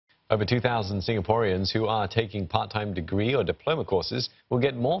Over 2,000 Singaporeans who are taking part-time degree or diploma courses will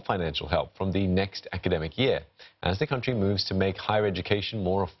get more financial help from the next academic year as the country moves to make higher education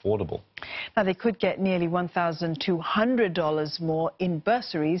more affordable. Now, they could get nearly $1,200 more in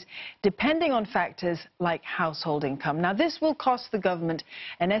bursaries, depending on factors like household income. Now, this will cost the government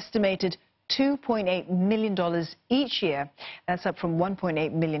an estimated $2.8 million each year. That's up from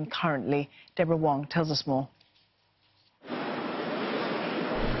 $1.8 million currently. Deborah Wong tells us more.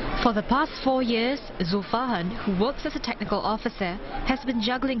 For the past 4 years, Zulfahan, who works as a technical officer, has been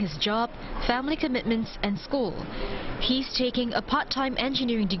juggling his job, family commitments and school. He's taking a part-time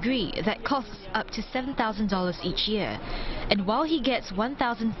engineering degree that costs up to $7,000 each year. And while he gets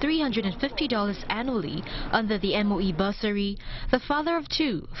 $1,350 annually under the MOE bursary, the father of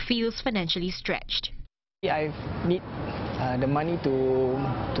two feels financially stretched. I need the money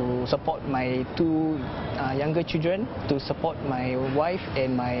to support my two younger children, to support my wife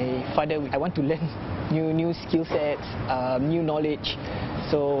and my father. I want to learn new skill sets, new knowledge.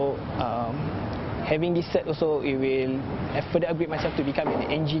 So having this set also, it will further upgrade myself to become an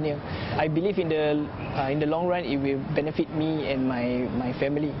engineer. I believe in the long run it will benefit me and my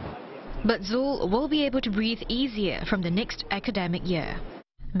family. But Zul will be able to breathe easier from the next academic year.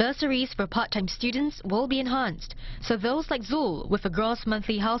 Bursaries for part-time students will be enhanced, so those like Zul with a gross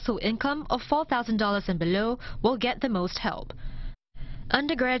monthly household income of $4,000 and below will get the most help.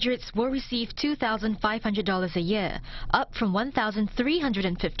 Undergraduates will receive $2,500 a year, up from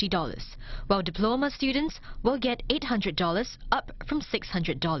 $1,350, while diploma students will get $800, up from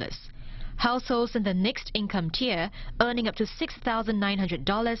 $600. Households in the next income tier, earning up to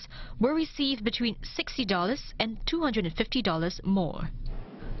 $6,900, will receive between $60 and $250 more.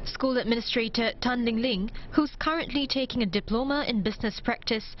 School Administrator Tan Ling Ling, who's currently taking a diploma in business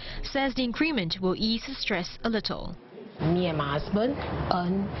practice, says the increment will ease the stress a little. Me and my husband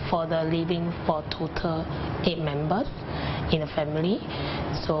earn for the living for total 8 members in the family.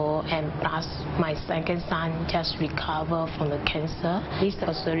 So, and plus my second son just recovered from the cancer. This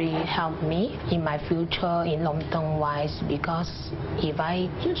bursary helped me in my future in long-term wise, because if I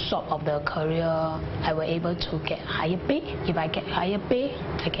short of the career, I will able to get higher pay. If I get higher pay,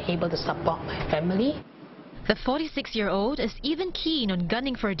 I can able to support my family. The 46-year-old is even keen on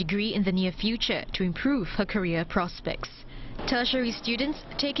gunning for a degree in the near future to improve her career prospects. Tertiary students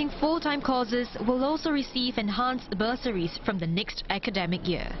taking full-time courses will also receive enhanced bursaries from the next academic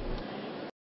year.